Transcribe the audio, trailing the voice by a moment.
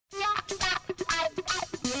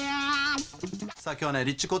さあ今日はね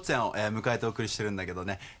リッチ・コッツェンを、迎えてお送りしてるんだけど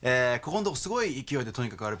ね、ここのとこすごい勢いでとに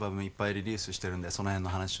かくアルバムいっぱいリリースしてるんでその辺の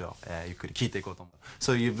話を、ゆっくり聞いていこうと思う。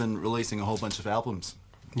So you've been releasing a whole bunch of albums.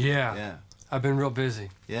 Yeah. Yeah. I've been real busy.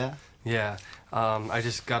 Yeah? Yeah. I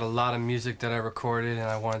just got a lot of music that I recorded and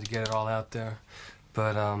I wanted to get it all out there.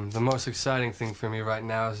 But the most exciting thing for me right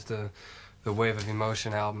now is the Wave of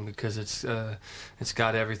Emotion album because it's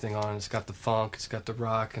got everything on it. It's got the funk, it's got the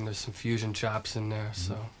rock, and there's some fusion chops in there.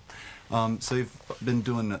 So you've been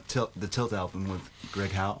doing the Tilt album with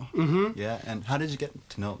Greg Howe. Mm-hmm. Yeah, and how did you get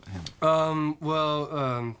to know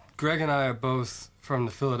him? Greg and I are both from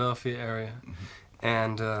the Philadelphia area,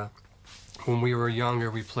 and when we were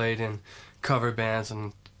younger, we played in cover bands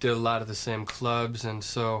and did a lot of the same clubs, and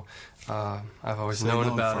so I've always known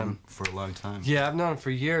about him for a long time. Yeah, I've known him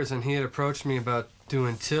for years, and he had approached me about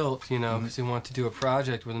doing Tilt, you know, because he wanted to do a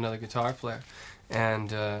project with another guitar player,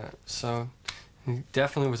 and so it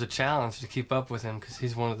definitely was a challenge to keep up with him because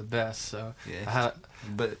he's one of the best. So, yeah,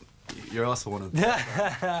 but you're also one of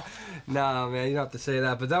the No, man, you don't have to say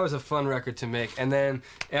that. But that was a fun record to make. And then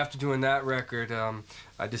after doing that record,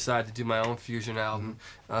 I decided to do my own fusion album.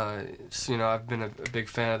 So, you know, I've been a big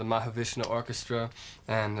fan of the Mahavishnu Orchestra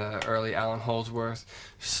and early Alan Holdsworth.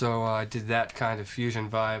 So I did that kind of fusion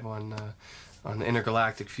vibe on the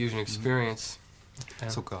Intergalactic Fusion Experience.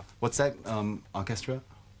 So cool. What's that orchestra?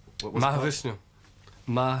 What was Mahavishnu.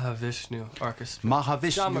 Mahavishnu Orchestra.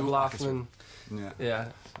 Mahavishnu John McLaughlin. Yeah.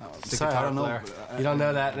 Sorry, I don't know. You don't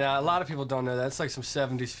know that? Yeah, a lot of people don't know that. It's like some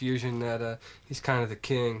 70s fusion that he's kind of the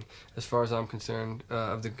king, as far as I'm concerned,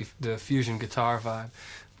 of the fusion guitar vibe.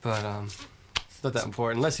 But it's not that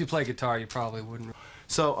important. Unless you play guitar, you probably wouldn't.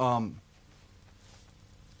 So,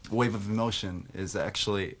 Wave of Emotion is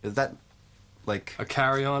that like a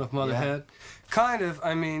carry-on of Motherhead? Yeah. Kind of.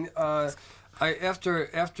 I mean,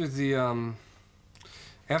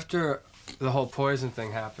 after the whole Poison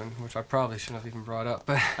thing happened, which I probably shouldn't have even brought up,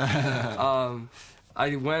 but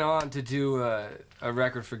I went on to do a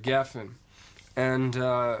record for Geffen, and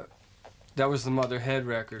that was the Motherhead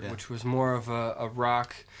record, which was more of a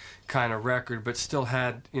rock kind of record, but still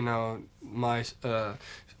had, you know, my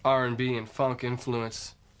R&B and funk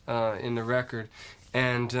influence in the record.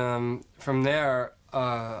 And from there,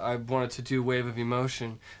 I wanted to do Wave of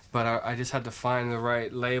Emotion, but I just had to find the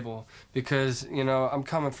right label because, you know, I'm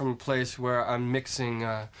coming from a place where I'm mixing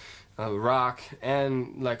rock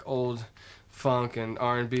and like old funk and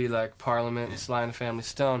R&B like Parliament and Sly and the Family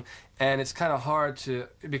Stone, and it's kind of hard to,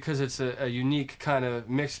 because it's a unique kind of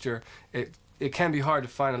mixture, it can be hard to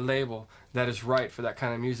find a label that is right for that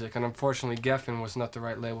kind of music, and unfortunately Geffen was not the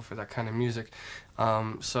right label for that kind of music.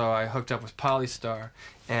 So I hooked up with Polystar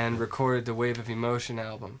and recorded the Wave of Emotion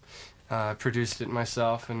album. Produced it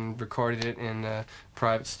myself and recorded it in a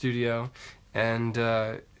private studio, and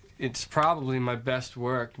it's probably my best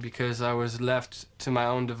work because I was left to my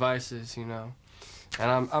own devices, you know,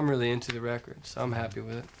 and I'm really into the record, so I'm happy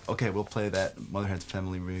with it. Okay, we'll play that Motherhead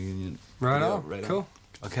Family Reunion. Right on. Cool.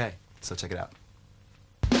 Okay, so check it out.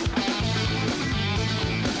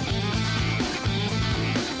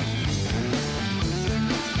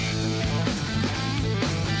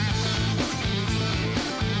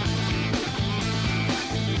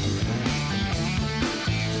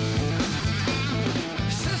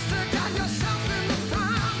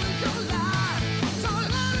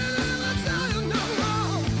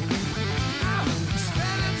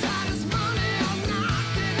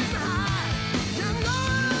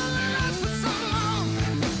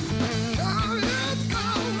 Oh,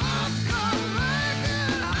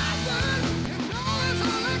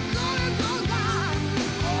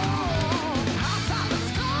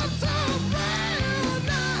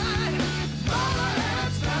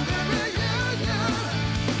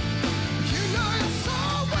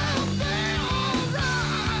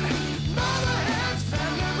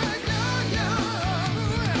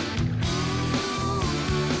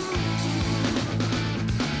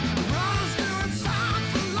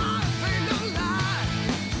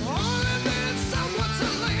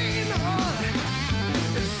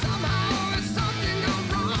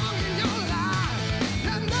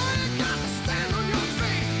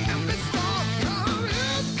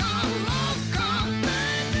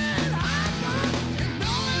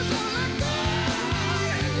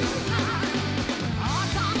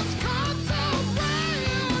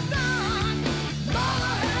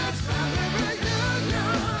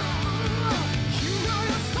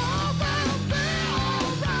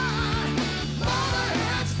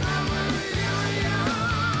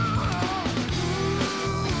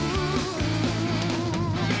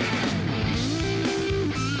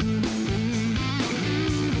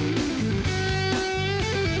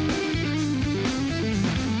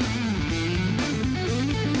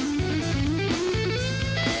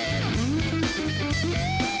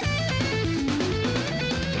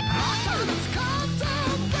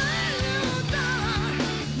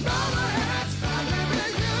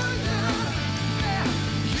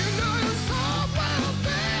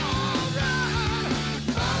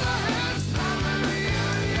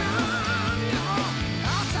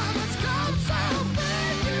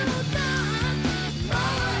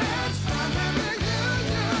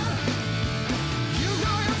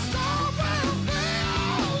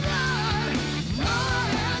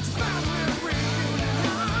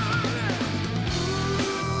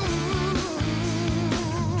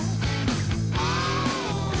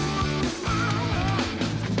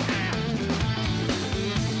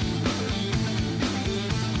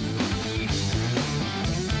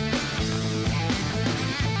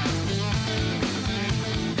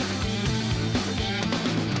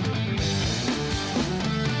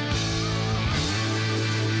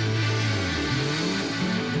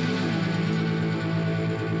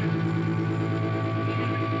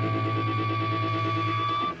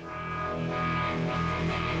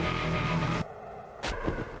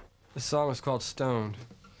 The song is called Stoned.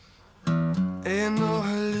 Ain't no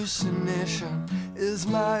hallucination, is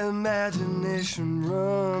my imagination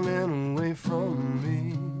running away from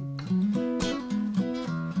me.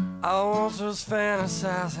 I once was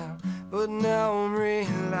fantasizing, but now I'm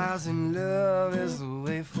realizing love is the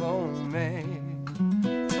way for me.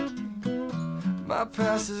 My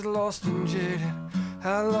past is lost and jaded.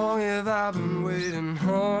 How long have I been waiting?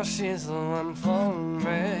 Oh, she's the one for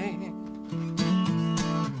me.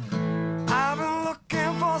 I've been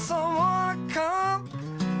looking for someone to come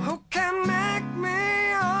who can make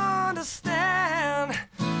me understand.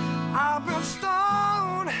 I've been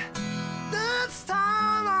stoned. This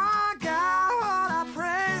time I got what I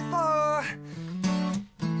prayed for.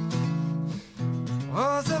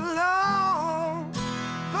 Was alone,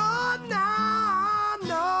 but now I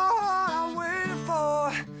know what I waited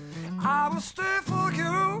for. I will stay for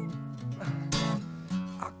you.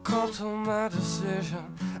 I come to my decision.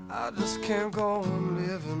 I just can't go on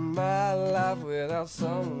living my life without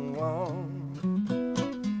someone.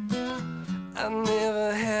 I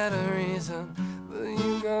never had a reason, but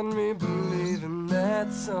you got me believing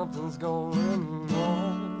that something's going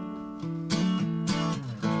on.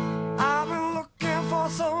 I've been looking for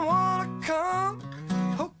someone to come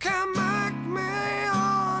who can make me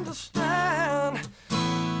understand.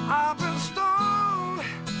 I've been stoned.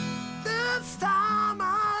 This time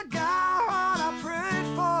I got what I prayed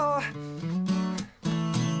for.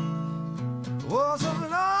 Was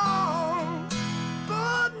alone,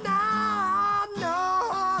 but now I know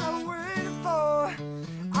what I waited for.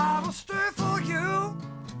 I will stay for you.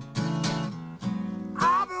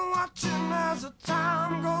 I've been watching as the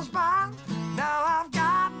time goes by. Now I've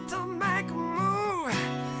got to make a move.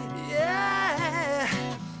 Yeah,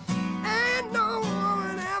 ain't no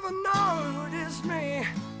one ever noticed me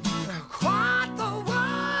quite the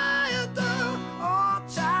way you do. Oh,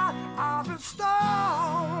 child, I've been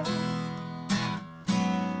stoned.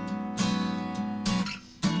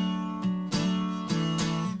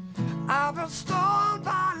 I've been stoned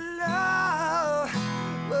by love.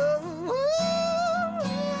 Ooh,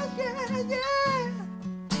 yeah, yeah.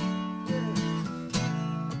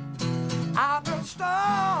 I've been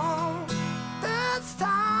stoned. This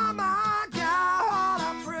time I got what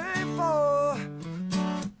I prayed for.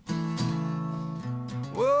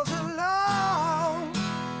 Was alone,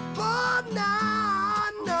 but now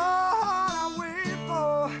I know what I waited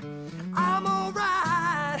for. I'm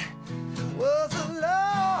alright. Was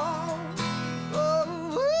alone.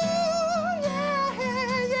 Oh, yeah,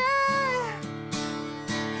 yeah.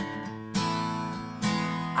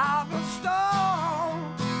 I've been stoned.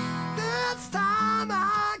 This time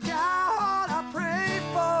I got what I prayed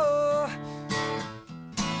for.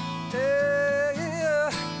 Yeah,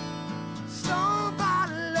 stoned by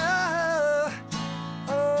love.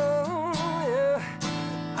 Oh, yeah.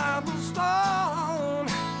 I've been stoned.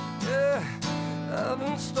 Yeah, I've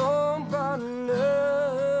been stoned by love.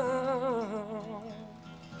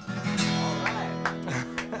 All right.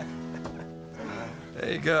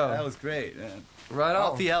 There you go. That was great, man. Right on.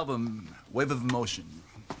 Off the album, Wave of Emotion,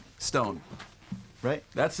 Stone. Right?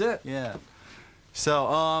 That's it. Yeah.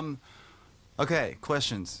 So, okay,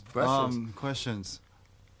 questions. Questions. Questions.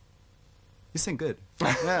 You sing good.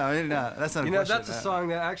 Yeah, I mean, that's not a You know, question. that's a song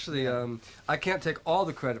that actually, I can't take all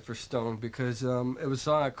the credit for Stone because it was a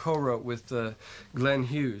song I co-wrote with Glenn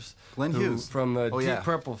Hughes. Glenn Hughes. From Deep yeah.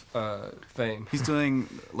 Purple fame. He's doing,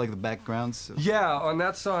 like, the backgrounds. Yeah, on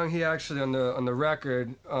that song, he actually, on the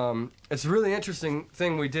record, it's a really interesting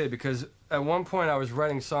thing we did because at one point I was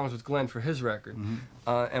writing songs with Glenn for his record,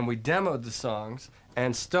 and we demoed the songs,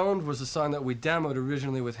 and Stoned was a song that we demoed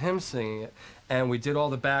originally with him singing it, and we did all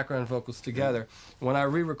the background vocals together. When I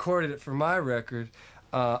re-recorded it for my record,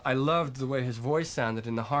 I loved the way his voice sounded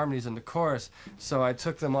and the harmonies in the chorus, so I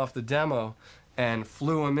took them off the demo and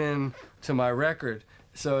flew them in to my record.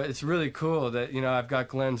 So it's really cool that, you know, I've got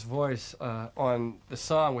Glenn's voice on the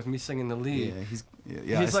song with me singing the lead.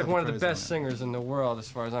 Yeah, He's like one of the best singers in the world as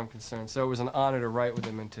far as I'm concerned. So it was an honor to write with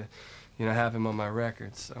him and to, you know, have him on my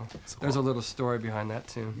record. So there's a little story behind that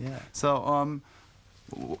too. Yeah.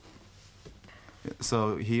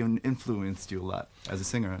 So he influenced you a lot as a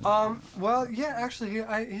singer. Well, yeah, actually,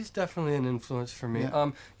 he's definitely an influence for me.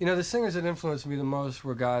 Yeah. You know, the singers that influenced me the most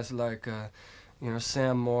were guys like, you know,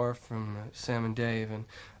 Sam Moore from Sam and Dave and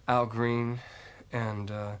Al Green.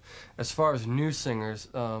 And as far as new singers,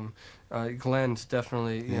 Glenn's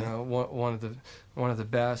definitely, you know, one of the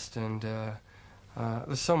best. And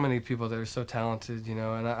there's so many people that are so talented, you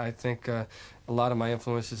know. And I think a lot of my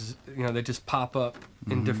influences, you know, they just pop up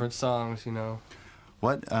in different songs, you know.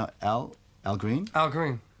 What? Al Green? Al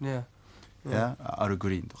Green, yeah. アルグ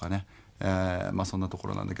リーンとかね、まあそんなとこ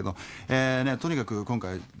ろなんだけど、ね、とにかく今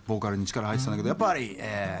回ボーカルに力入ってたんだけど、やっぱり、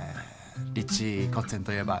リッチー・コッツェン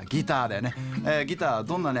といえばギターだよね。ギター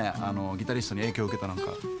どんなねギタリストに影響を受けたの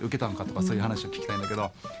かとかそういう話を聞きたいんだけ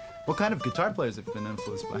ど、What kind of guitar players have been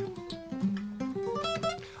influenced by?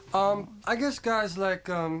 I guess guys like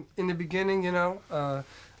in the beginning, you know,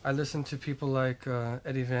 I listened to people like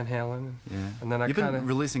Eddie Van Halen, and then I You've kind been of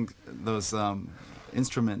releasing those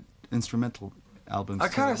instrumental albums. I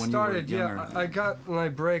kind of when you were started, younger. yeah. I got my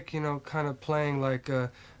break, you know, kind of playing like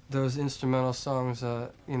those instrumental songs.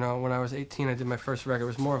 You know, when I was 18, I did my first record. It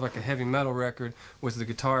was more of like a heavy metal record with the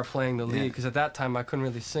guitar playing the lead, because at that time I couldn't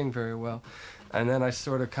really sing very well. And then I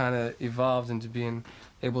sort of kind of evolved into being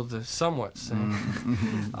able to somewhat sing.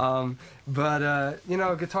 But you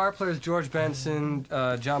know, guitar players, George Benson,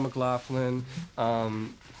 John McLaughlin,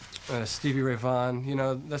 Stevie Ray Vaughan, you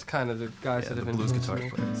know, that's kind of the guys that have been blues guitar me.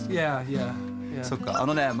 players. Yeah. そっか、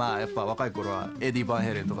ね、まあやっぱ若い頃はエディ・バン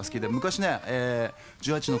ヘイレンとか好きで、昔ね、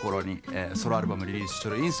18の頃に、ソロアルバムリリースして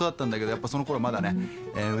るインストだったんだけど、やっぱその頃まだね、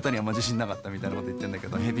歌には自信なかったみたいなこと言ってんだけ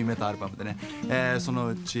ど、ヘビーメタルアルバムでね、その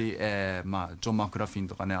うち、まあジョン・マクラフィン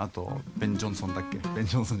とかね、あとベン・ジョンソンだっけ、ベン・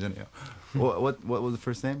ジョンソンじゃねえよ。What was the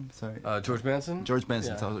first name? Sorry. George Benson? George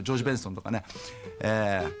Benson. そうジョージ・ベンソンとかね。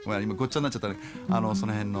ごめん今ごっちゃになっちゃったね。そ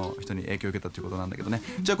の辺の人に影響を受けたということなんだけどね。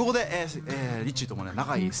じゃあここで、リッチーともね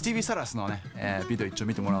仲いいスティービー・サラスのね、ビデオ一応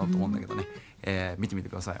見てもらおうと思うんだけどね。見てみて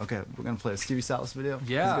ください。Okay, we're gonna play a Stevie Salas video.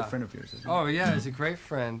 Yeah. He's a good friend of yours. Isn't he? Oh yeah, he's a great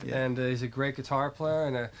friend, and he's a great guitar player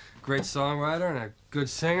and a great songwriter and a good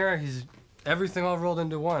singer. He's everything all rolled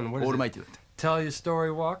into one. What is Almighty. it? Tell your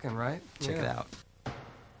story walking, right? Check it out.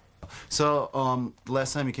 So, the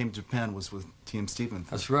last time you came to Japan was with TM Stevens.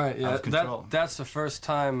 That's right. Yeah, Out of Control. that's the first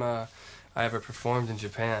time I ever performed in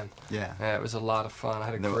Japan. Yeah. It was a lot of fun. I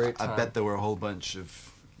had a great time. I bet there were a whole bunch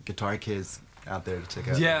of guitar kids out there to check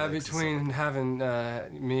out. Yeah, between having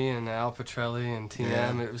me and Al Petrelli and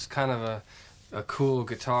TM, it was kind of a cool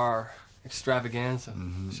guitar extravaganza,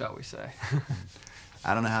 shall we say.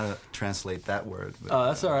 I don't know how to translate that word. But, Oh,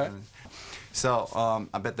 that's all right. So,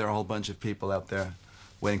 I bet there are a whole bunch of people out there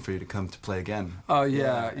waiting for you to come to play again. Oh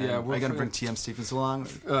yeah. Are you gonna bring TM Stevens along?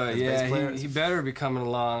 Yeah, he better be coming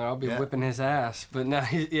along. I'll be whipping his ass. But no,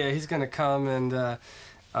 he's gonna come, and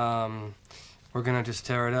we're gonna just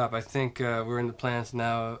tear it up. I think we're in the plans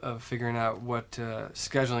now of figuring out what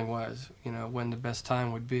scheduling wise, you know, when the best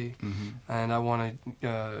time would be. And I want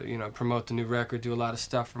to, you know, promote the new record, do a lot of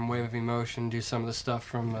stuff from Wave of Emotion, do some of the stuff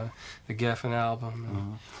from the Geffen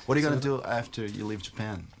album. What are you gonna do after you leave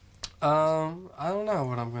Japan? I don't know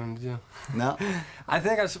what I'm going to do. No? I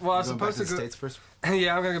think I was supposed to go to the States first?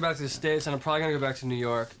 Yeah, I'm going to go back to the States, and I'm probably going to go back to New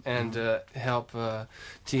York and help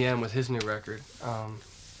TM with his new record.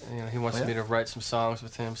 You know, he wants me to write some songs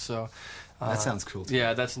with him, so... that sounds cool, too.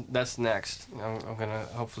 Yeah, that's next. I'm going to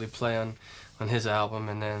hopefully play on his album,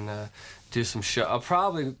 and then do some show. I'll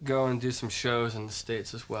probably go and do some shows in the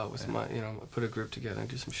States as well with my, you know, put a group together and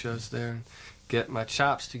do some shows there and get my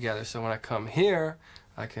chops together, so when I come here,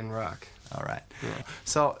 I can rock. All right. Yeah.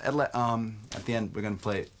 So at the end, we're gonna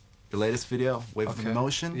play your latest video, Wave of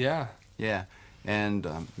Emotion. Yeah. Yeah. And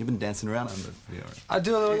you've been dancing around on the video. Right? I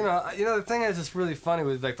do a little, you know. The thing is, it's really funny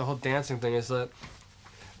with like the whole dancing thing is that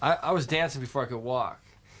I was dancing before I could walk.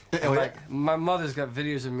 And, like my mother's got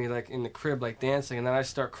videos of me like in the crib like dancing, and then I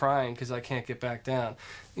start crying because I can't get back down.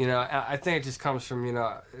 You know, I think it just comes from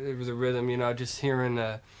the rhythm. You know, just hearing.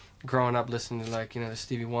 Growing up listening to like, you know, the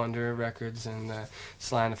Stevie Wonder records and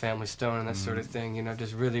Sly and the Family Stone and that sort of thing, you know,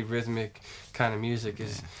 just really rhythmic kind of music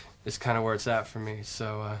is kind of where it's at for me.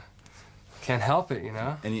 So can't help it, you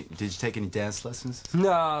know. And did you take any dance lessons?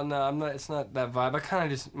 No, I'm not. It's not that vibe. I kind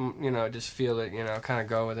of just, you know, just feel it, you know, kind of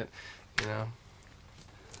go with it, you know.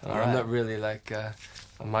 I'm not really like a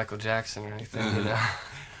Michael Jackson or anything, you know.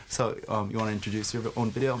 So you want to introduce your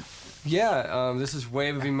own video? Yeah, this is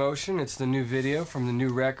Wave of Emotion. It's the new video from the new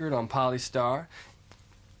record on Polystar.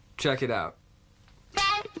 Check it out.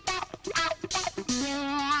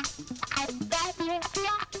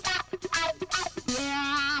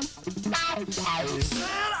 Said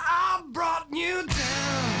I brought you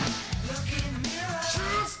down. Look in the mirror.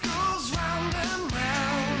 Truth goes round and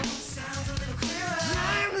round. Sounds a little clearer.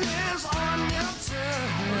 Name lives on your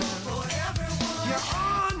tongue. For everyone. You're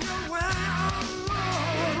on your way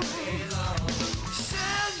alone.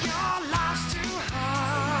 Said your life's too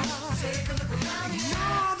hard. Take a look around.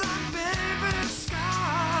 Ignore the baby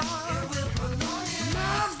scar. It will prolong you.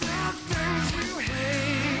 Love the things you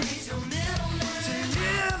hate. It's your middle name. To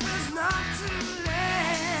live is not too late.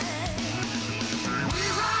 We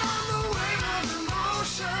ride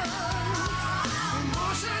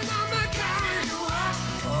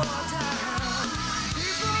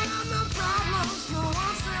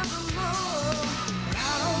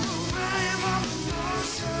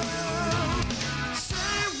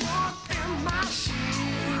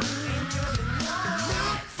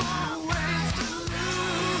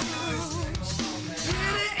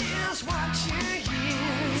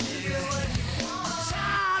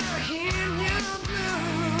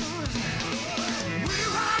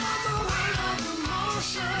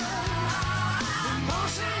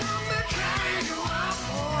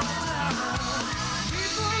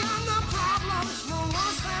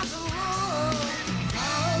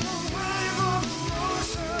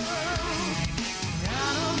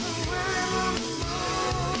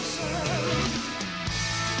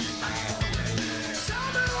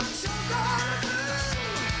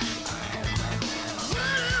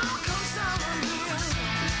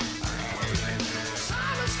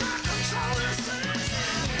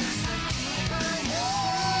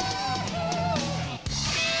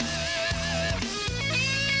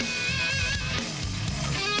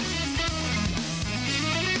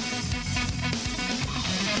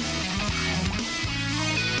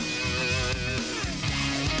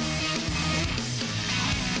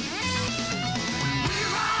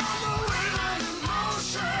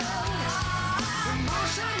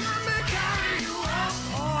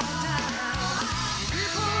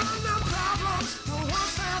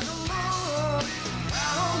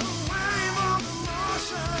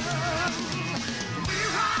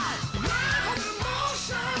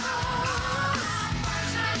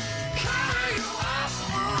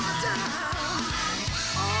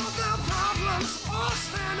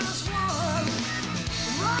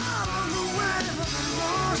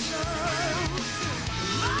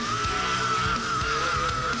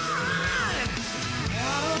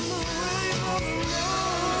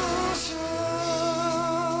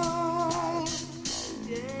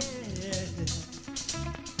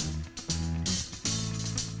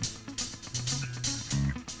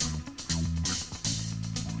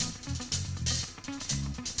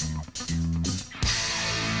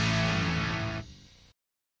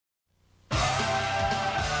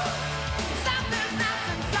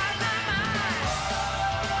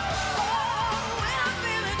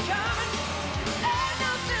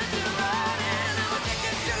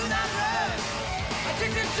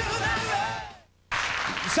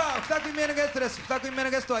 2組目のゲストです。2組目の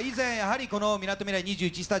ゲストは以前やはりこのみなとみらい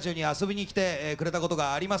21スタジオに遊びに来て、くれたこと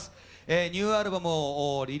があります。ニューアルバム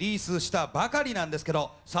をリリースしたばかりなんですけ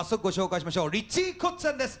ど、早速ご紹介しましょう。リッチー・コッツ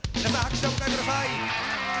ェンです。皆さん拍手をお迎えください。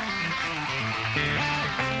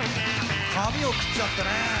髪を切っちゃってね。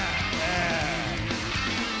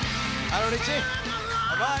リッチー、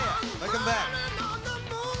Welcome back。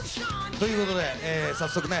ということで、早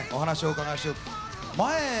速ねお話をお伺いしよう。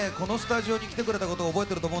前このスタジオに来てくれたことを覚え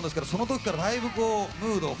てると思うんですけど、その時からだいぶこう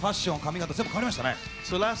ムード、ファッション、髪型全部変わりましたね。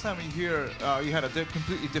So last time you here, you had a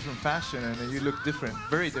completely different fashion and you look different,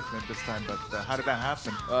 very different this time. But how did that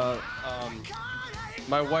happen?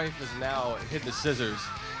 My wife has now hid the scissors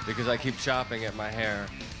because I keep chopping at my hair.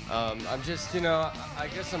 I'm just, I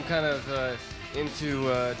guess I'm kind of into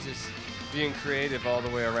just being creative all the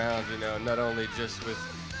way around, not only just with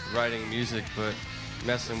writing music, but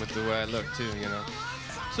messing with the way I look too,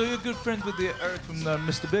 So you're good friends with Eric from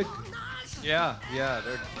Mr. Big? Yeah,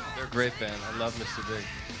 they're a great band. I love Mr. Big,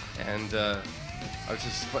 and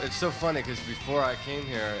it's so funny because before I came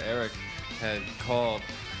here, Eric had called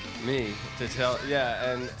me to tell,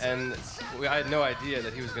 and I had no idea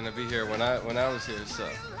that he was going to be here when I was here. So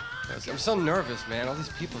I'm so nervous, man. All these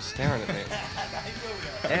people staring at me.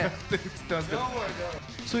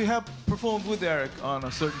 So you have performed with Eric on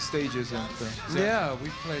certain stages and yeah, we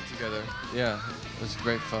played together. Yeah, it was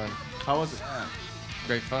great fun. How was it?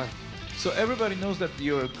 Great fun. So everybody knows that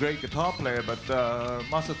you're a great guitar player, but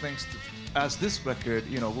Masa thinks as this record,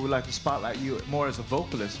 we would like to spotlight you more as a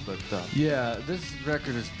vocalist. But yeah, this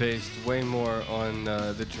record is based way more on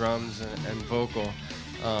the drums and vocal,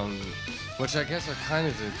 which I guess are kind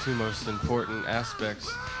of the two most important aspects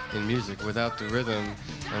in music. Without the rhythm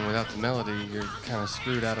and without the melody, you're kind of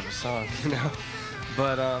screwed out of a song,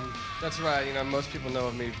 But that's right. Most people know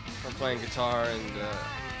of me from playing guitar, and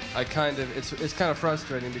it's kind of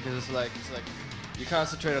frustrating because it's like you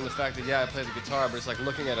concentrate on the fact that I play the guitar, but it's like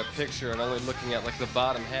looking at a picture and only looking at like the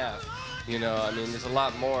bottom half. There's a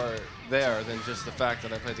lot more there than just the fact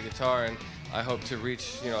that I play the guitar, and I hope to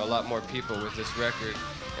reach a lot more people with this record,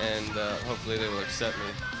 and hopefully they will accept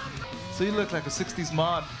me. So you look like a '60s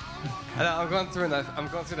mod. I'm going through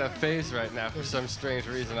that phase right now for some strange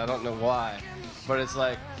reason. I don't know why, but it's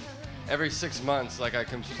like every 6 months, like I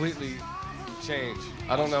completely change.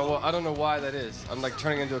 I don't know why that is. I'm like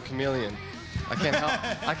turning into a chameleon. I can't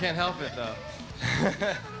help it though.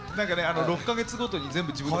 なんかね、6ヶ月ごとに全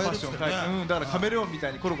部自分のファッションを変えて、だからカメレオンみた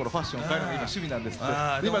いにコロコロファッションを変えるのが今趣味なんですって。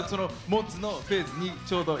今そのモッズのフェーズに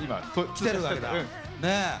ちょうど今来てるわけだ。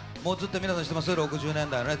モッズって皆さん知ってます？60年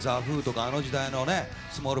代のね、ザ・フーとか時代のね、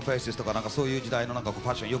スモールフェイスとかなんかそういう時代のなんかフ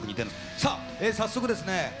ァッションよく似てる。さあ、早速です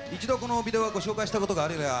ね、一度このビデオはご紹介したことがあ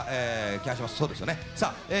るような気がします。そうですよね。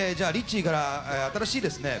さあ、じゃあリッチーから新しい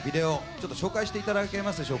ですねビデオちょっと紹介していただけ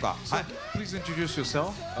ますでしょうか。はい。Please introduce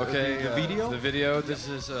yourself. Okay. The video. The video. This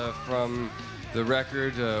is from the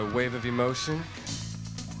record Wave of Emotion.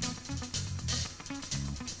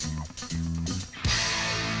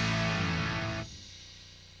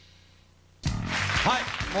 はい、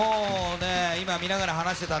もうね今見ながら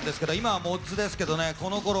話してたんですけど、今はモッズですけどね、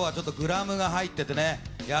この頃はちょっとグラムが入っててね、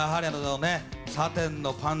やはりサテン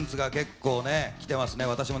のパンツが結構ね着てますね。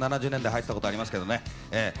私も70年代入ってたことありますけどね、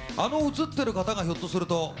映ってる方がひょっとする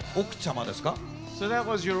と奥ちゃまですか？ So that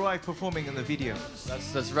was your wife performing in the video.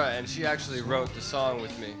 That's right, and she actually wrote the song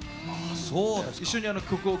with me. そうですか。一緒に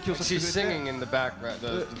曲を共作して She's くれて。 singing in the background.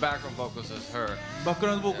 The background vocals is her. バックグ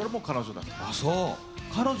ラウンドボーカルも彼女だ。あ、そう。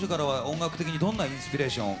彼女からは音楽的にどんなインスピレー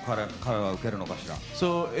ションを彼は受けるのかしら。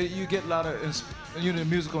 So you get a lot of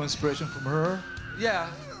musical inspiration from her. Yeah,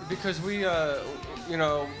 because we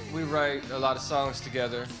write a lot of songs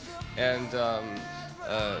together, and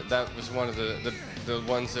that was one of the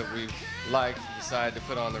ones that we decided to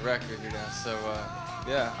put on the record. So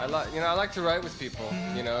yeah, I like to write with people.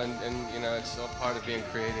 And it's all part of being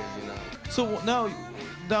creative. So now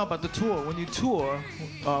about the tour. When you tour,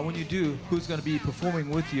 when you do, who's going to be performing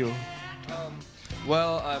with you?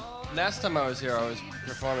 Last time I was here, I was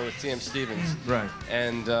performing with T.M. Stevens. Right.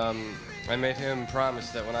 And I made him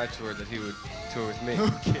promise that when I toured that he would tour with me.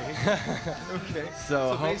 Okay. Okay.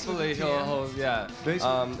 So hopefully he'll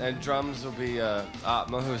and drums will be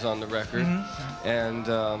Atma, who's on the record, and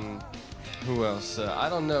who else? I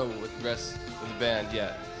don't know with the rest of the band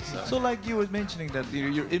yet. So like you were mentioning that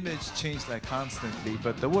your image changed like constantly,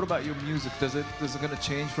 but what about your music? Is it going to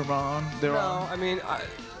change from there on? No, I mean,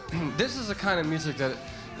 this is the kind of music that,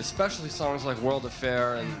 especially songs like World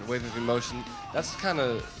Affair and Wave of Emotion, that's the kind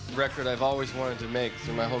of record I've always wanted to make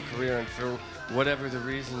through my whole career and through whatever the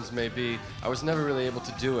reasons may be, I was never really able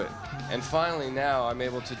to do it. And finally now I'm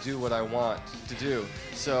able to do what I want to do.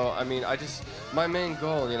 So I mean, my main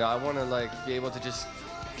goal, you know, I want to like be able to just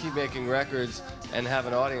keep making records and have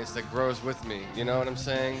an audience that grows with me. You know what I'm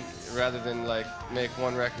saying? Rather than like make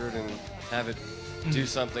one record and have it do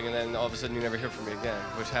something and then all of a sudden you never hear from me again,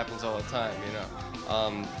 which happens all the time, you know.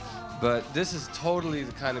 But this is totally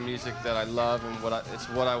the kind of music that I love and it's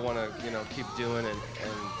what I want to, you know, keep doing and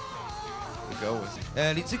go with.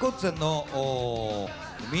 リッチー・コッツェンの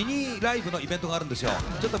ミニライブのイベントがあるんですよ。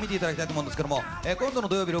ちょっと見ていただきたいと思うんですけども、今度の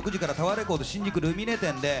土曜日6時からタワーレコード新宿ルミネ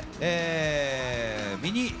店で、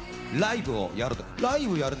ミニライブをやると。ライ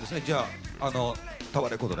ブやるんですね。じゃあタワ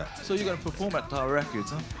ーレコードで。So you're gonna perform at Tower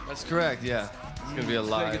Records, huh? That's correct, yeah. It's gonna be a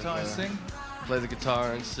live. Play guitar and sing. Play the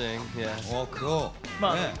guitar and sing, yeah. おー、cool。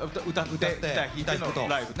まあ、ね、歌って弾いての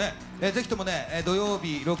ライブね。ぜひともね、土曜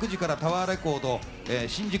日6時からタワーレコード、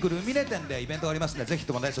新宿ルミネ店でイベントがありますので、ぜひ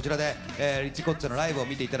ともねそちらで、リッチー・コッツェのライブを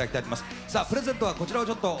見ていただきたいと思います。さあプレゼントはこちらを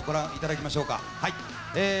ちょっとご覧いただきましょうか。はい。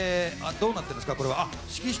どうなってるんですかこれは。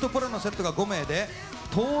色紙とプラのセットが5名で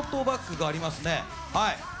トートバッグがありますね。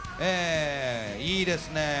はい。いいで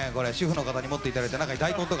すね。これ主婦の方に持っていただいて中に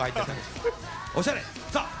大根とか入ってるんです。おしゃれ。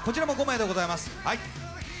さあこちらも5名でございます。はい。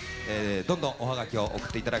どんどんおはがきを送っ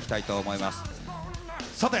ていただきたいと思います。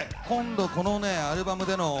さて今度このねアルバム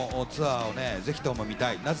でのツアーをねぜひとも見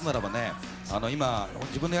たい。なぜならばね今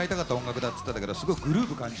自分でやりたかった音楽だっつってたけどすごいグルー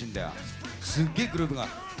ヴ感じんだよ。すっげえグルーヴが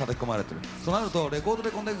叩き込まれてる。そうなるとレコードで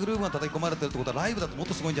こんだけグルーヴが叩き込まれてるってことはライブだともっ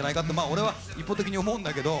とすごいんじゃないかってまあ俺は一方的に思うん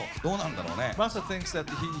だけどどうなんだろうね。Masa thinks that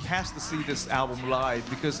he has to see this album live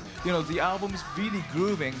because you know the album is really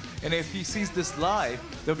grooving, and if he sees this live,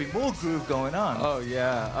 there'll be more groove going on. Oh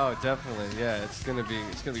yeah, oh definitely, yeah. It's gonna be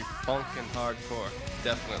funk and hardcore,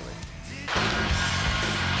 definitely.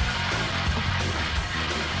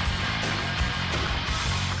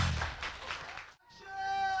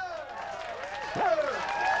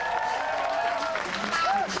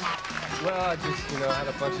 Well, I just, you know, had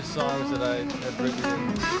a bunch of songs that I had written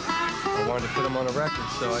and I wanted to put them on a record,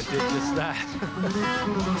 so I did just that.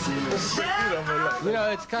 You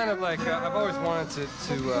know, it's kind of like, I've always wanted to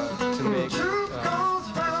make this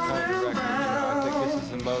kind of a record. You know, I think this is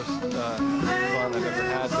the most fun I've ever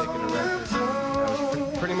had making a record. I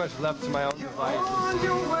was pretty much left to my own devices. I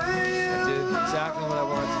did exactly what I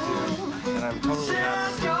wanted to do, and I'm totally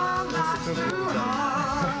happy.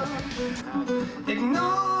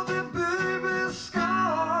 Ignore the baby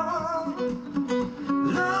scar.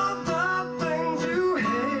 Love the things you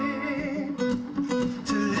hate.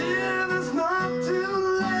 To live is not too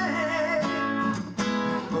late.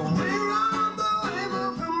 We're on the wave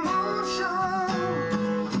of emotion.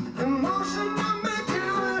 Emotion that make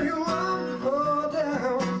you up or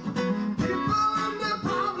down. People and their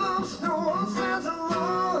problems, no one stands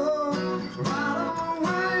alone. Right on the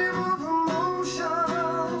wave of emotion.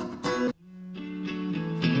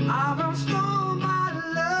 I've been stoned by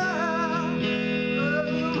love. Yeah,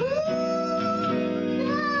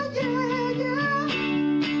 yeah, yeah.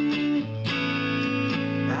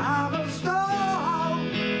 I've been stoned.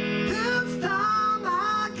 This time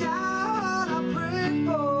I got what I prayed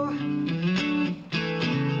for.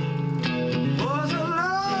 Wasn't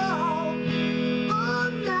love,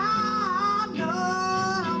 but now I know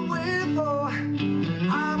what I'm waiting for.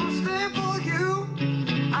 I will stay for you.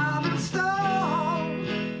 I've been stoned.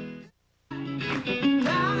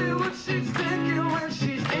 Tell me what she's thinking when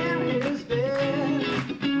she's in his bed.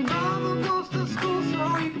 Mama goes to school so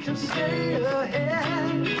he can stay ahead.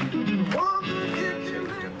 Want to get you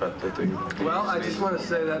Well, I just want to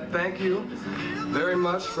say that thank you very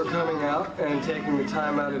much for coming out and taking the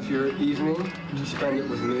time out of your evening to spend it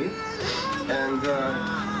with me. And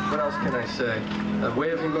what else can I say?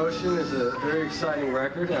 Wave of Emotion is a very exciting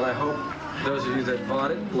record, and I hope those of you that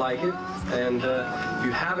bought it like it. And if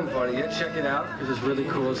you haven't bought it yet, check it out because it's really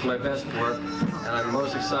cool. It's my best work, and I'm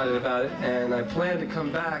most excited about it. And I plan to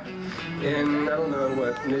come back in, I don't know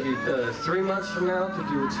what, maybe 3 months from now to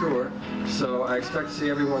do a tour. So I expect to see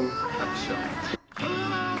everyone at the show.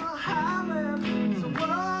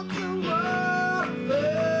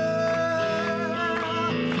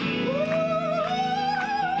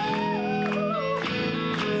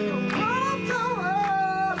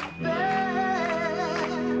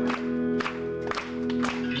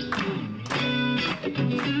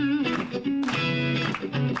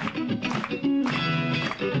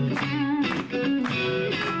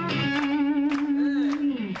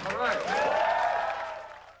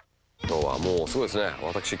 もうすごいですね。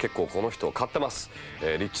私結構この人を買ってます。リ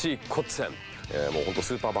ッチー・コッツェン。もう本当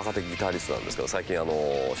スーパーバカ的ギタリストなんですけど、最近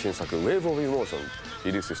新作「Wave of Emotion」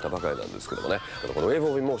リリースしたばかりなんですけどもね、この「Wave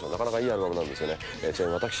of Emotion」なかなかいいアルバムなんですよね。ちな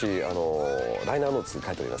みに私ライナーノーツ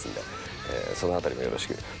書いておりますんで、そのあたりもよろし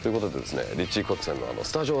くということでですね、リッチー・コッツェンの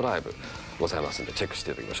スタジオライブございますんでチェックし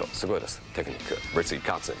ていただきましょう。すごいです。テクニック Richie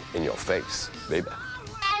Kotzen in your face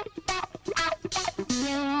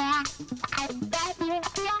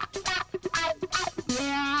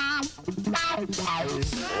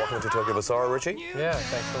baby。Welcome to Tokyo Bazaar, Richie. Yeah,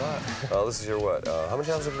 thanks a lot. This is your what? How many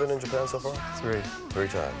times have you been in Japan so far? 3. 3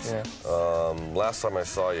 times. Yeah. Last time I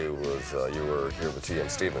saw you was you were here with T.M.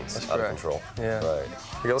 Stevens. That's Out of correct. Control. Yeah. Right.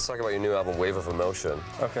 Okay, let's talk about your new album, Wave of Emotion.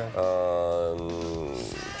 Okay.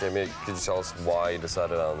 Could you tell us why you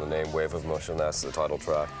decided on the name Wave of Emotion? That's the title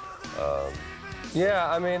track.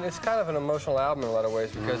 Yeah, I mean, it's kind of an emotional album in a lot of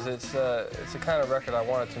ways because it's a kind of record I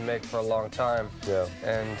wanted to make for a long time. Yeah.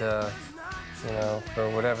 And you know, for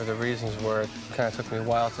whatever the reasons were, it kind of took me a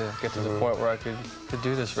while to get to the point where I could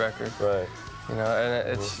do this record. Right. You know, and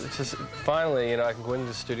it's just finally, you know, I can go into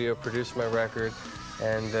the studio, produce my record,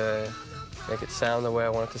 and make it sound the way I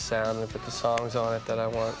want it to sound, and put the songs on it that I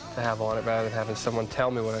want to have on it, rather than having someone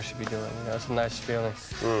tell me what I should be doing. You know, it's a nice feeling.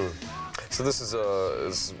 So this is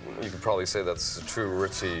you could probably say that's a true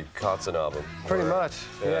Richie Kotzen album. Pretty much,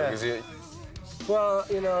 yeah. Well,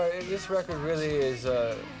 you know, this record really is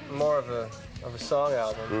more of a song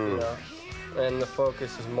album, you know, and the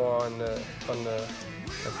focus is more on the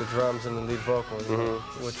drums and the lead vocals, you know,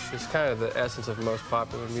 which is kind of the essence of most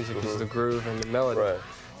popular music is the groove and the melody,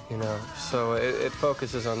 you know. So it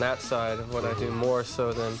focuses on that side of what I do more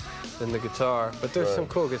so than the guitar. But there's some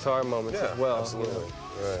cool guitar moments as well. Absolutely. You know.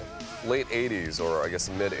 Right. Late '80s, or I guess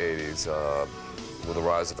mid '80s. With the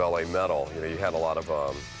rise of LA metal, you know, you had a lot of,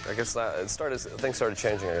 I guess things started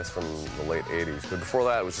changing, I guess, from the late '80s. But before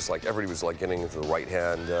that, it was just like everybody was like getting into the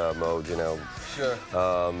right-hand mode, you know. Sure.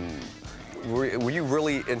 Were you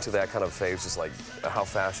really into that kind of phase, just like how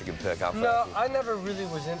fast you could pick, how fast? No, I never really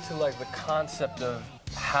was into like the concept of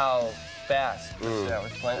how fast I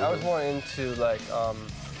was playing. I was more into like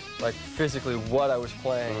physically what I was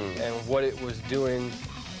playing and what it was doing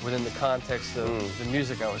within the context of the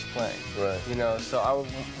music I was playing. Right. You know, so I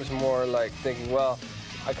was more like thinking, well,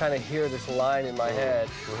 I kind of hear this line in my head,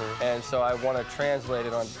 and so I want to translate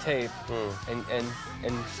it on tape and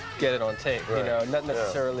get it on tape. Right. You know, not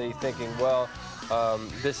necessarily thinking, well,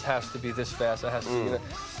 this has to be this fast. It has to. You know,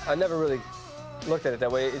 I never really looked at it that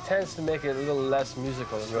way. It tends to make it a little less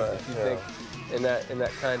musical if you think in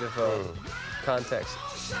that kind of context.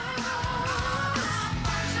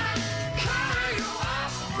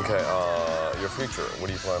 Okay, your future. What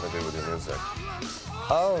do you plan to do with your music?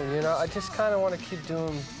 Oh, you know, I just kind of want to keep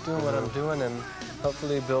doing what I'm doing and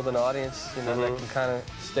hopefully build an audience, you know, that can kind of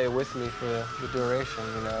stay with me for the duration,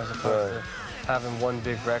 you know, as opposed to having one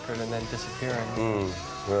big record and then disappearing.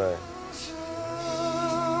 Right.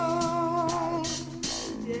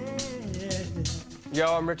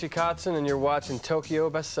 Yo, I'm Richie Kotzen, and you're watching Tokyo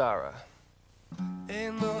Bazaar.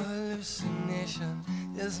 Ain't no hallucination,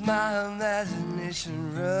 it's my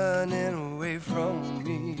imagination running away from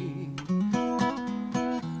me.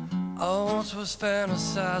 I once was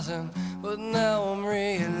fantasizing, but now I'm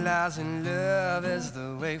realizing love is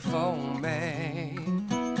the way for me.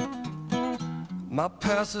 My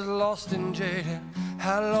past is lost and jaded,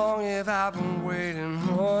 how long have I been waiting?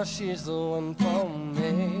 Oh, she's the one for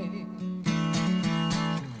me.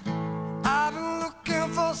 I've been looking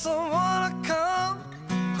for someone to come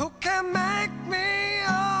who can make me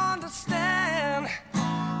understand.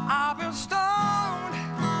 I've been stoned,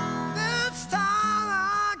 this time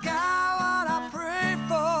I got what I prayed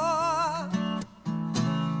for.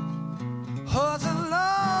 Was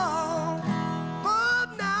alone, but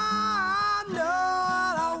now I know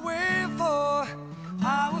what I wait for.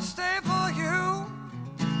 I will stay for you.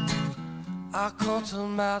 I come to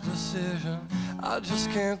my decision. I just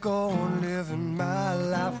can't go on living my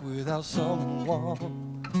life without someone.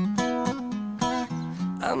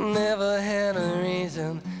 I never had a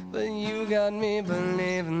reason, but you got me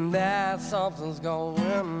believing that something's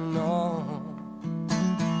going on.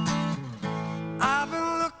 I've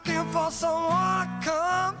been looking for someone to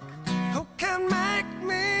come who can make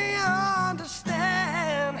me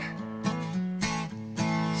understand.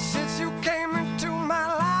 Since you came into my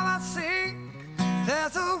life, I see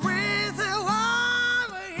there's a reason why.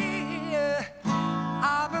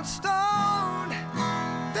 I've been stoned,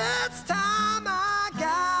 this time I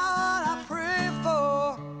got what I prayed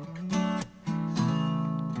for.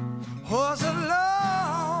 Was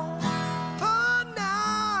alone, but now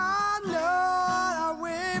I know what I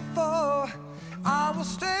wait for.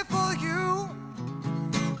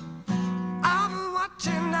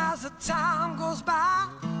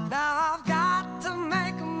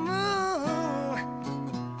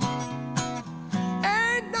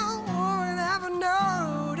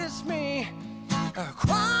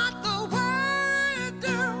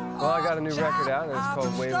 got a new record out, and it's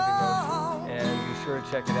called Wave of Emotion. And be sure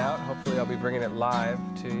to check it out. Hopefully, I'll be bringing it live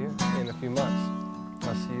to you in a few months.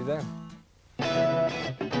 I'll see you then.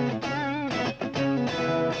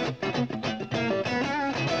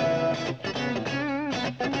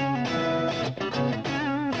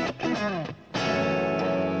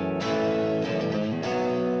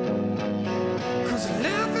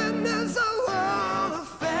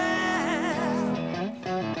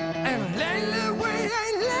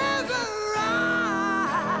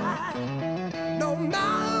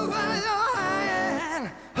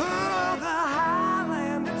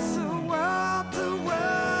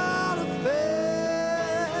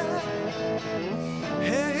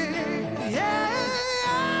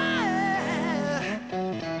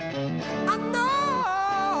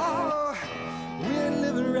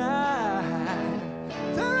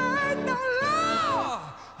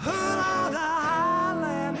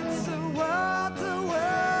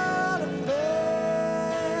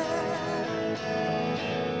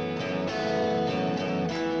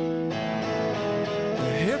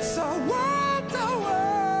 It's a world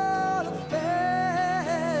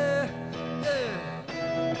affair.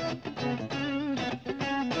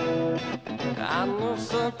 I know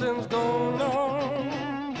something's going on.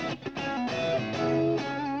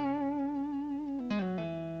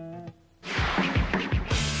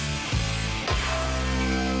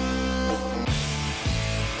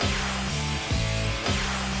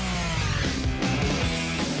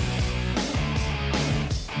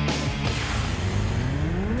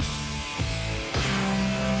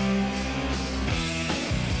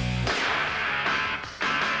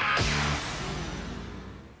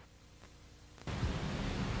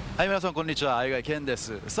はい、皆さんこんにちは、相貝健で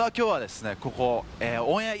す。さあ今日はですね、ここ、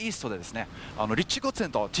オンエアイーストでですね、リッチー・コッツェ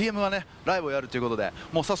ンと TM がねライブをやるということで、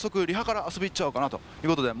もう早速リハから遊び行っちゃおうかなという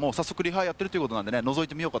ことで、もう早速リハやってるということなんでね、覗い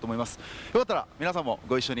てみようかと思います。よかったら皆さんも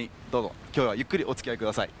ご一緒にどうぞ今日はゆっくりお付き合いく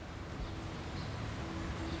ださい。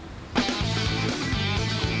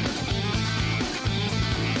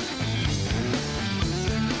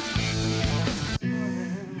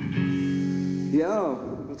Yo,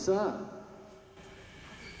 what's up?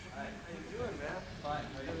 I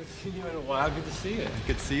haven't seen you in a while. Good to see you.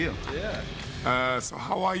 Good to see you. Yeah. So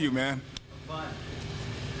how are you, man? Fine.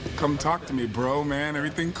 Come talk to me, bro, man.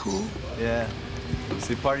 Everything cool? Yeah.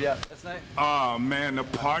 See party out last night? Oh, man, the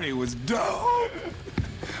party was dope.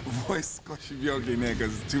 Voice squishy man,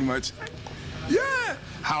 because it's too much. Yeah.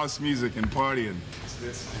 House music and partying.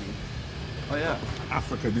 Oh yeah.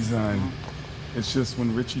 Africa design. It's just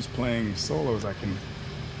when Richie's playing solos, I can...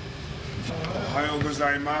 Ohayo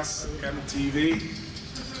gozaimasu, MTV.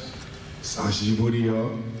 Sashiburi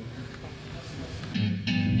yo.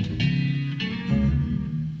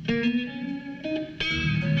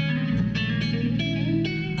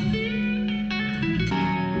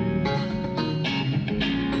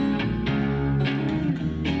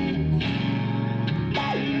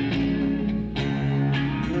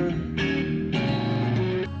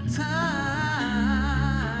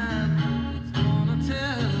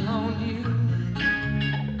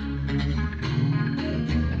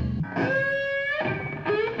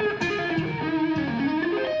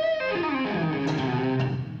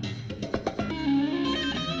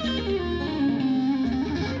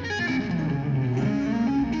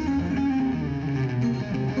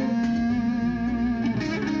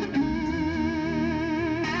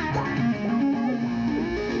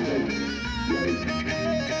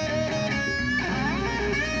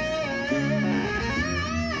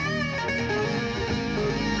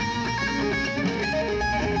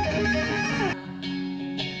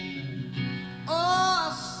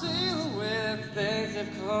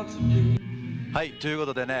はい、というこ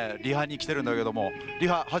とでね、リハに来てるんだけども、リ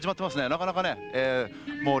ハ始まってますね。なかなかね、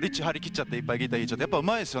もうリッチ張り切っちゃっていっぱいギター弾いちゃって、やっぱう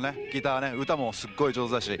まいですよね、ギターね。歌もすっごい上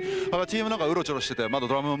手だし、チームなんかうろちょろしてて、まだ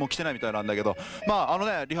ドラムも来てないみたいなんだけど、まあ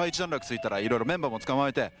ね、リハ一段落ついたらいろいろメンバーも捕ま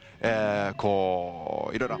えて、こ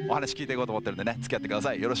ういろいろお話聞いていこうと思ってるんでね、付き合ってくだ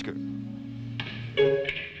さい。よろしく。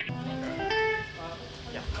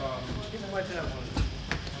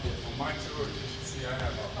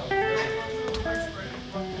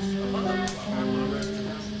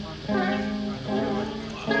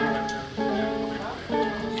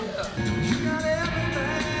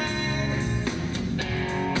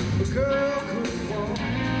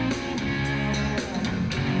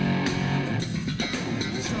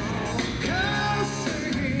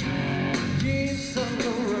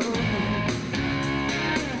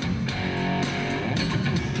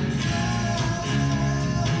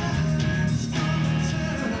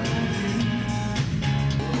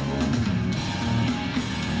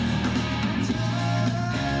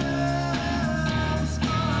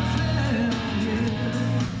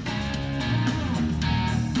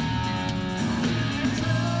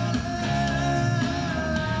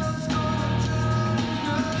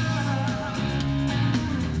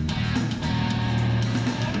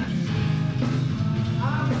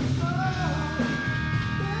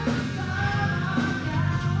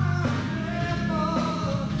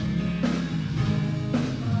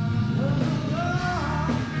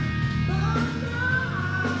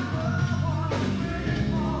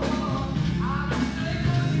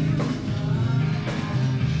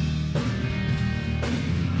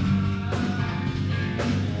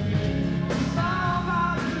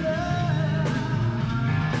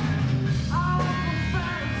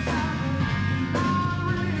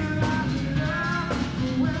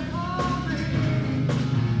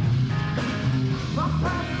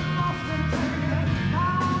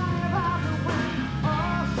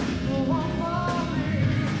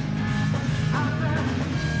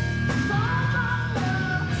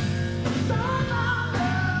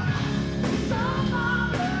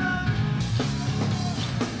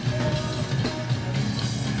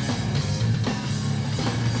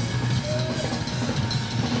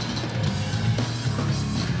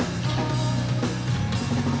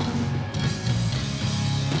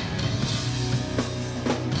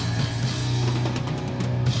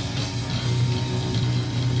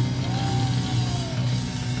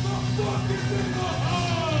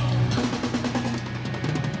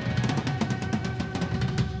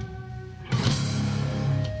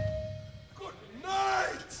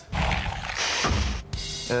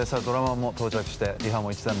さあドラマーも到着してリハも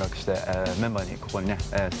一段落して、メンバーにここにね、ス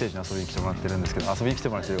テージに遊びに来てもらってるんですけど、遊びに来て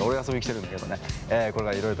もらってる、俺が遊びに来てるんだけどね、これか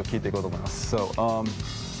らいろいろと聞いていこうと思います。So,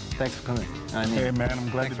 thanks for coming. I mean, Hey man, I'm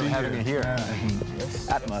glad to be here. Thanks for having me here.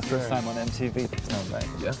 Yeah. Atma, first time on MTV. Sounds right.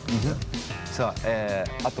 Yeah. さ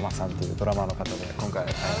あ、アトマさんというドラマーの方で今回、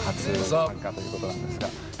初参加ということなんですが、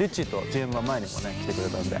リッチーと TM は前にもね来てくれ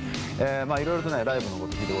たんで、まあいろいろとねライブのこ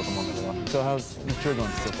と聞いていこうと思うんだけど、So how's the tour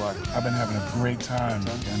going so far? I've been having a great time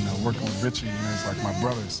and working with Richie. You know, he's like my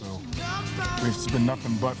brother, so it's been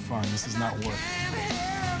nothing but fun. This is not work.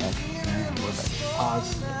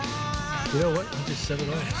 You know what? You just said it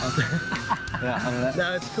all. Yeah,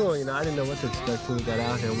 No, it's cool. You know, I didn't know what to expect when we got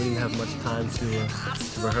out here. We didn't have much time to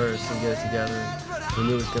rehearse and get it together. We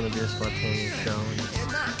knew it was going to be a spontaneous show. And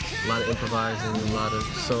a lot of improvising, a lot of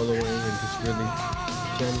soloing, and just really,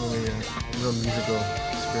 genuinely a real musical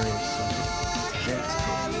experience. So, yeah, it's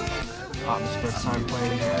cool. This first time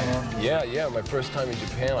playing in Japan. Yeah, my first time in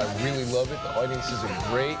Japan. I really love it. The audiences are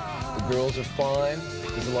great. The girls are fine.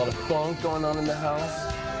 There's a lot of funk going on in the house.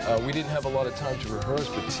 We didn't have a lot of time to rehearse,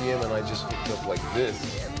 but TM and I just hooked up like this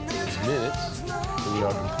in minutes. And, you know,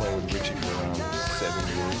 I've been playing with Richie for around 7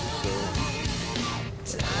 years or so.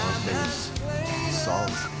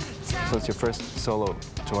 solid. So it's your first solo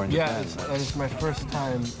tour in Japan? Yeah, it's my first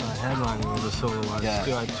time headlining with a solo artist.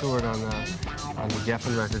 Yeah. I toured on the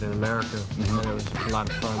Geffen record in America, and it was a lot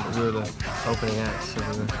of fun. But we were the opening acts, so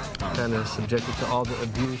we were kind of subjected to all the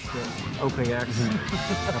abuse that opening acts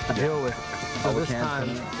have to deal with. So this time,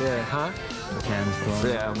 The cans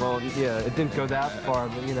going. Yeah, well, yeah, it didn't go that far,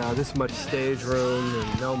 but you know, this much stage room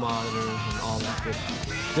and no monitors and all that.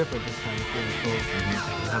 It's different this time. It's really cool.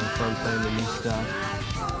 Having fun playing the new stuff.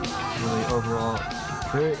 Really, overall,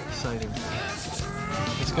 very exciting.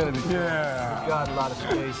 It's gonna be cool. Yeah. We've got a lot of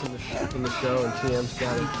space in the show, and TM's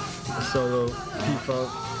got a solo P-Funk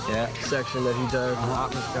section that he does. And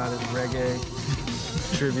Atma's got his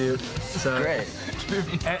reggae tribute. So Great.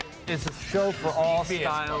 It's a show for all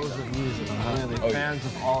styles of music. Really, fans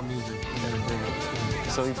of all music.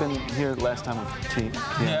 So you've been here last time with TM?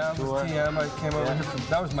 Yeah, with TM. I came over here.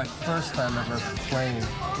 That was my first time ever playing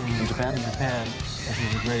in Japan. In Japan, which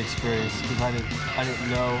was a great experience because I didn't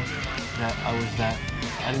know that I was that.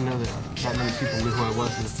 I didn't know that not many people knew who I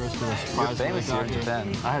was in the first place. I was surprised when I famous got here in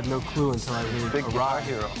Japan. I had no clue until I really Big guitar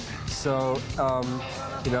hero. So,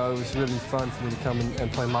 you know, it was really fun for me to come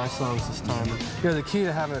and play my songs this time. And, you know, the key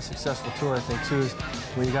to having a successful tour, I think, too, is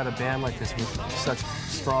when you got a band like this with such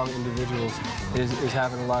strong individuals, is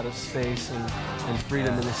having a lot of space and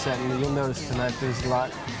freedom in the set. And you'll notice tonight there's a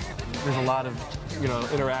lot of, you know,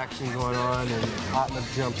 interaction going on, and Atma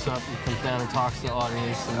jumps up and comes down and talks to the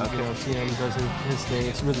audience, and you know, TM does his thing.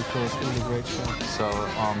 It's really cool. It's gonna be a great show. So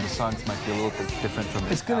the songs might be a little bit different from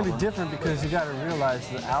this It's gonna album. be different because you got to realize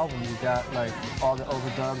the album. You got like all the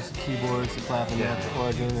overdubs, the keyboards, the clavinet, the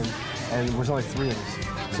organ, and there's only 3 of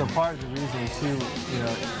us. So part of the reason too, you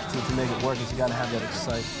know, to make it work is you got to have that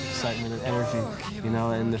excitement and energy, you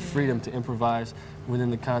know, and the freedom to improvise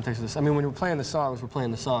within the context of this. I mean, when we're playing the songs, we're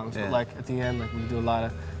playing the songs, but like at the end, like we do a lot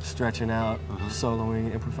of stretching out,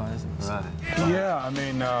 soloing, improvising. Right. Yeah, I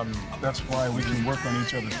mean, that's why we can work on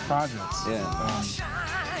each other's projects. Yeah.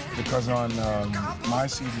 Because on my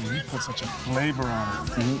CD, he put such a flavor on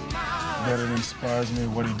it that it inspires me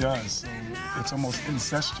what he does. So it's almost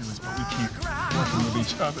incestuous, but we keep working with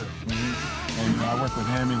each other. And you know, I work with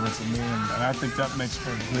him, he works with me, and I think that makes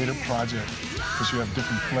for a greater project because you have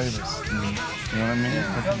different flavors. You know what I mean?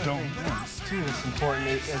 Yeah. But you don't. Too, it's important.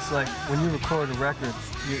 It's like when you record a record,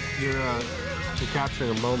 you're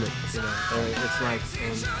capturing a moment, you know. It's like,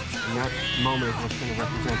 and that moment is what's going to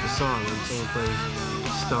represent the song. When someone plays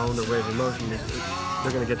Stone or Wave of Motion,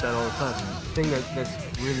 they're going to get that all the time. The thing that's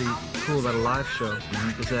really cool about a live show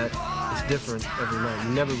is that it's different every night.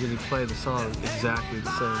 You never really play the song exactly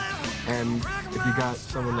the same. And if you got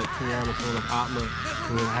someone like TM or someone like Atma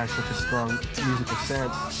who has such a strong musical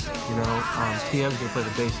sense, you know, TM's going to play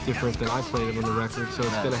the bass different than I played it on the record, so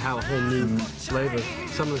it's going to have a whole new flavor.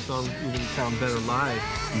 Some of the songs even sound better live,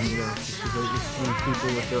 you know, because you see people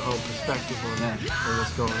with their own perspective on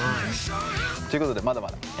what's going on. ということでまだま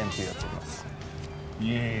だ MTV やっております。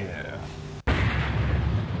Yeah.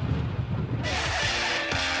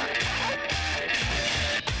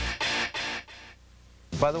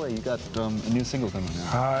 By the way, you got a new single coming out.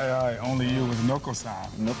 Hi, Only You with Noko-san.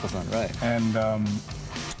 Noko-san, right. And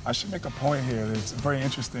I should make a point here. It's a very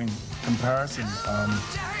interesting comparison.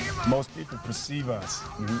 Most people perceive us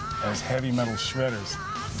as heavy metal shredders.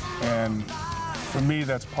 And for me,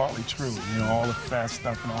 that's partly true. You know, all the fast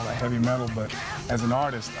stuff and all the heavy metal. But as an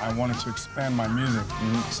artist, I wanted to expand my music.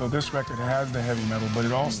 So this record has the heavy metal, but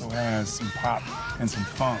it also has some pop and some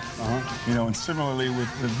funk. You know, and similarly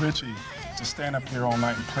with Richie, to stand up here all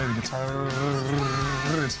night and play the guitar,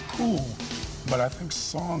 it's cool. But I think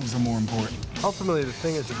songs are more important. Ultimately, the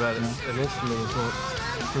thing is about it, an instrument is what,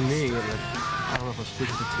 for me, and I don't know if I'm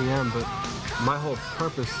speaking to TM, but my whole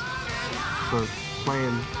purpose for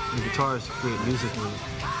playing the guitar is to create music with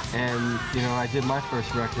it. And, you know, I did my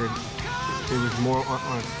first record. It was more on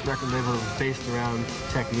a record label that was based around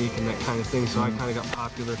technique and that kind of thing, so I kind of got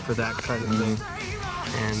popular for that kind of thing.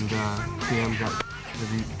 And TM got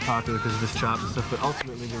really popular because of his chops and stuff, but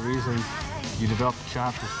ultimately the reason you develop the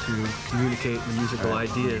chops is to communicate the musical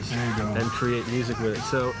ideas and create music with it.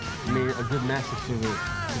 So, I mean, a good message to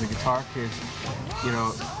the guitar kids, you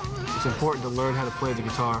know, it's important to learn how to play the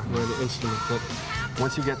guitar, learn the instrument, but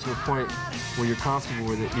once you get to a point where you're comfortable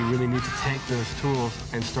with it, you really need to take those tools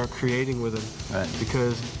and start creating with them. Right.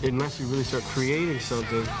 Because unless you really start creating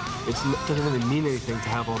something, it doesn't really mean anything to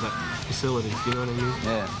have all that facility. You know what I mean?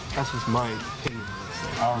 Yeah. That's just my opinion.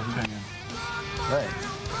 Our opinion. Right.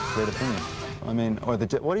 Great opinion. I mean, or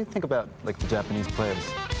what do you think about like the Japanese players?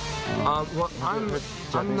 Well, I'm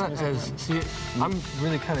not as I'm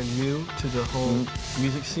really kind of new to the whole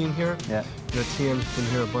music scene here. Yeah. You know, TM's been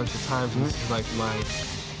here a bunch of times. And this is like my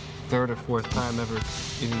third or fourth time ever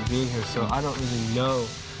even being here, so I don't really know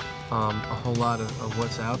a whole lot of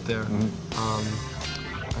what's out there.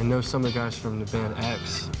 I know some of the guys from the band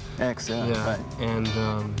X. X, yeah, right. And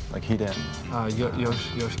like Hiden.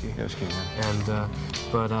 Yoshiki. Yeah. And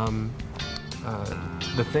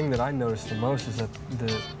the thing that I noticed the most is that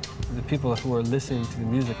the people who are listening to the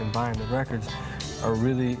music and buying the records are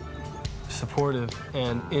really supportive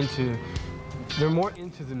and they're more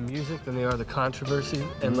into the music than they are the controversy.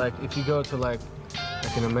 And like if you go to like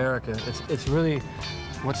in America, it's really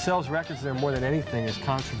what sells records there more than anything is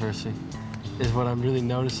controversy, is what I'm really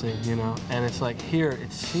noticing, you know. And it's like here,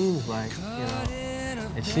 it seems like, you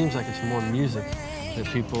know, it's more music that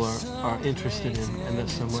people are interested in, and not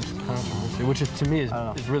so much controversy, which is, to me is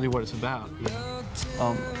really what it's about. You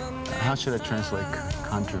know? How should I translate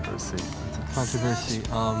controversy? Controversy,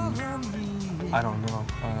 I don't know.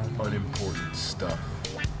 Unimportant stuff.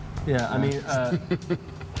 Yeah, I mean,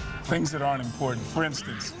 things that aren't important. For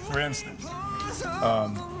instance,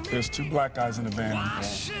 there's two black guys in the band,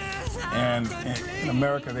 and in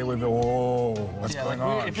America they would go, "Oh, what's going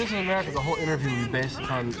on?" If this is America, the whole interview would be based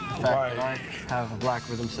upon the fact that I have a black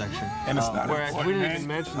rhythm section. And it's not whereas important. we didn't even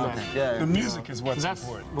mention that. Yeah, the music is what's that's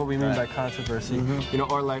important. What we mean by controversy. You know,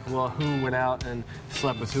 or like, well, who went out and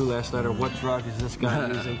slept with who last night, or what drug is this guy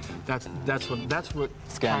using? That's what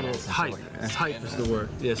kind of hype. Hype is the word.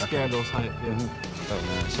 Yeah, scandals, hype. Yeah. Oh,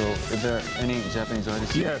 man. So, is there any Japanese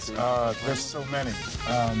artists? Yes, there's so many.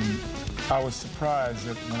 I was surprised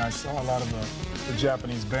that when I saw a lot of the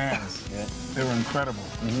Japanese bands, they were incredible.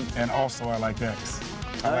 And also, I like X.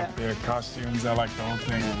 I like their costumes. I like the whole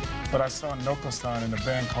thing. But I saw Noko-san in a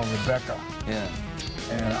band called Rebecca. Yeah.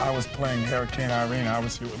 And I was playing Hurricane Irene. I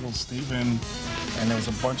was here with Little Steven, and there was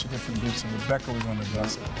a bunch of different groups, and Rebecca was on the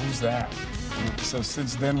bus. Who's that? So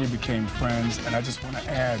since then we became friends, and I just want to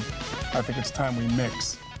add, I think it's time we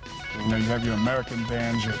mix. You know, you have your American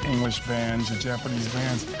bands, your English bands, your Japanese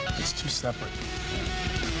bands. It's too separate.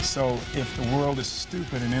 So if the world is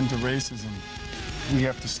stupid and into racism, we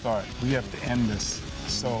have to start. We have to end this.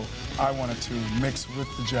 So I wanted to mix with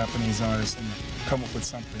the Japanese artists and come up with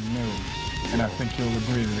something new. And I think you'll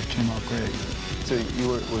agree that it came out great. So you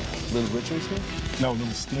were with Little Richard here? No,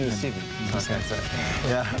 Little Steven. Little Steven. Okay, sorry.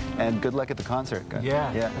 Yeah, and good luck at the concert, guys.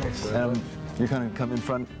 Yeah. You're going to come in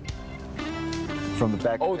front from the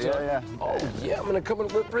back. Oh, yeah. Oh, yeah, I'm going to come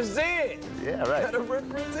and represent. Yeah, right. Gotta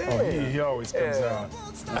represent. Oh, he always comes out.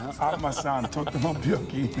 Arma-san,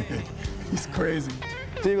 he's crazy.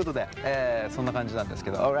 ということで、そんな感じなんです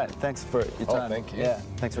けど。All right, thanks for your time. Thank you. Yeah,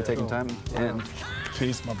 thanks for taking time. And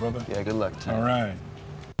peace, my brother. Yeah, good luck to you. All right.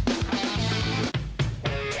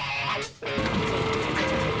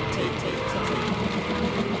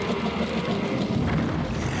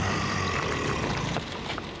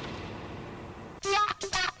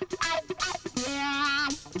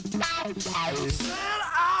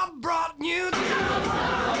 I brought you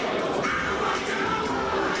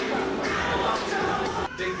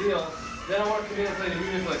Big deal. Then I want to come in and play the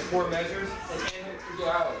music for like 4 measures.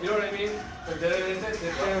 You know what I mean? A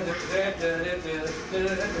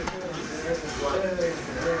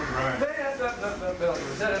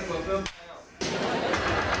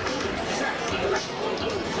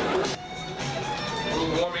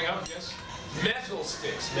little warming up, yes? Metal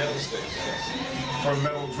sticks, metal sticks. Yes. For a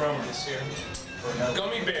metal drummer. This here.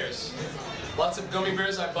 Gummy bears. Lots of gummy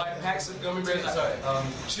bears. I buy packs of gummy bears. I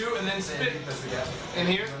chew and then spit in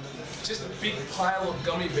here. Just a big pile of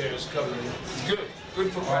gummy bears covered in it. It's good.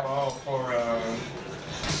 Good for practice. Oh, for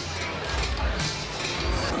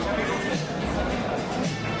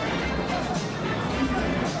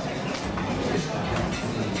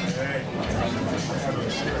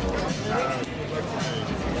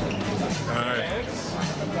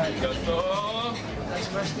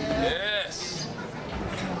Yes.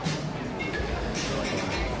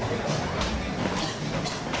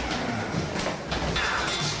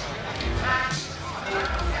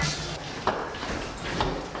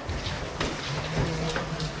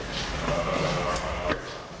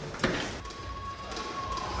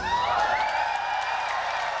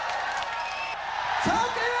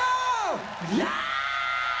 Tokyo! Yeah!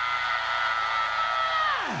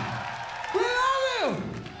 We love you!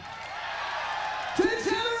 To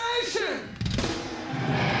generation!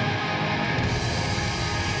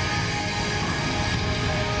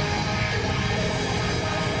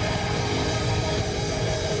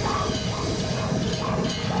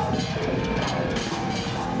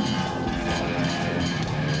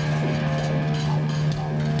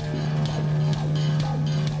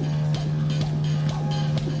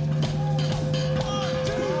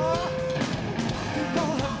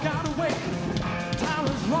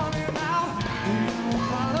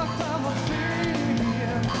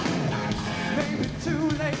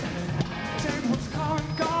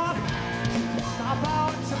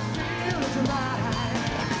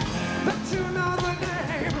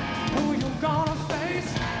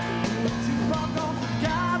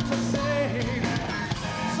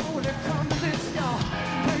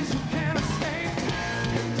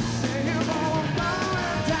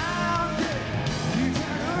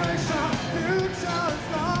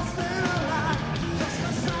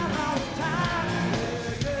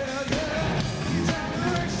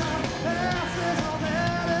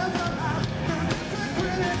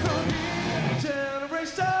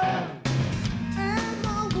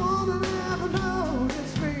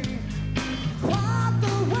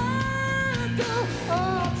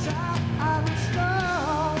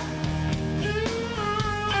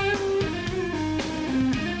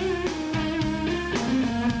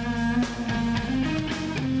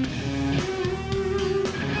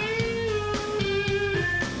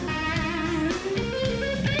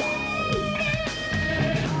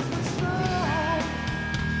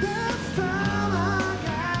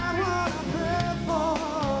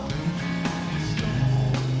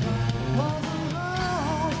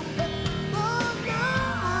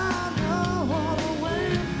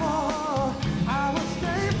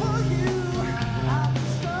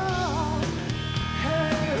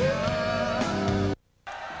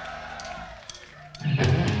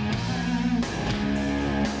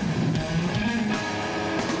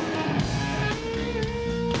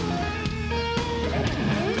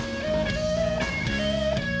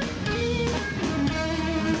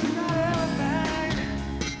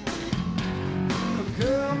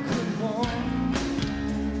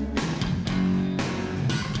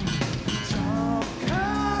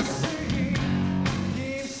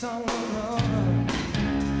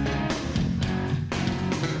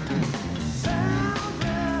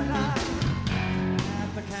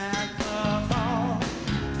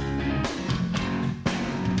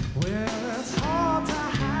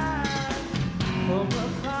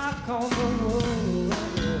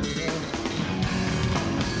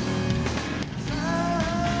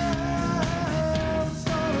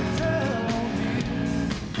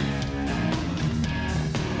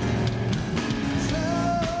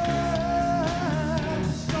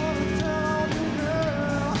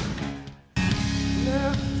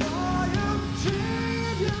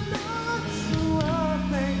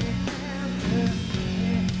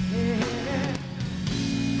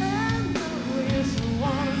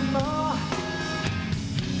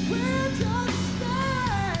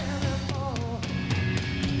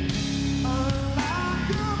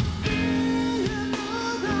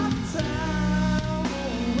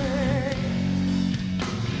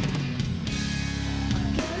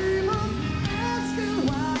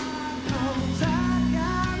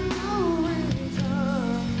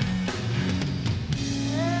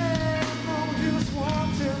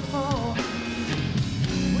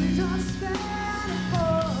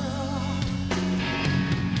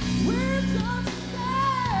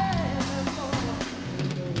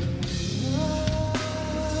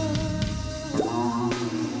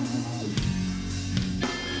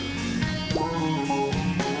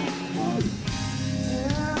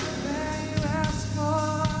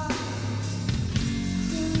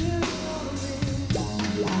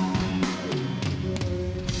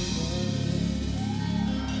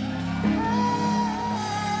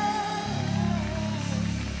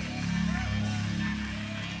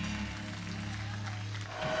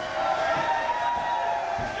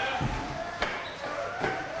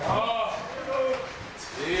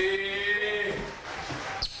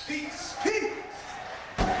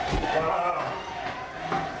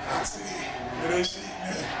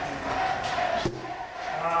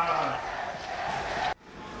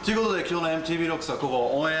 ということで今日の MTV ロックスはこ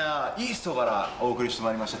こオンエアイーストからお送りしてま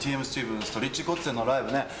いりました TM スティーブンスとリッチー・コッツェンのライ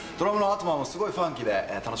ブね。ドラムのアトマンもすごいファンキー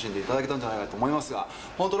で楽しんでいただけたんじゃないかと思いますが、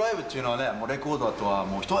本当ライブっていうのはね、もうレコードとは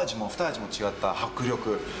もう一味も二味も違った迫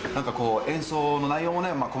力、なんかこう演奏の内容も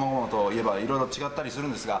ね、まあ、細々といえばいろいろ違ったりする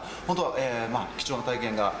んですが、本当は、まあ、貴重な体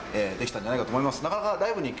験が、できたんじゃないかと思います。なかなかラ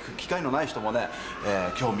イブに行く機会のない人もね、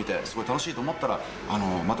今日見てすごい楽しいと思ったら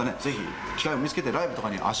またね、ぜひ機会を見つけてライブとか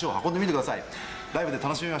に足を運んでみてください。ライブで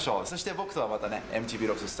楽しみましょう。そして僕とはまたね MTV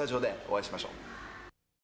ロックススタジオでお会いしましょう。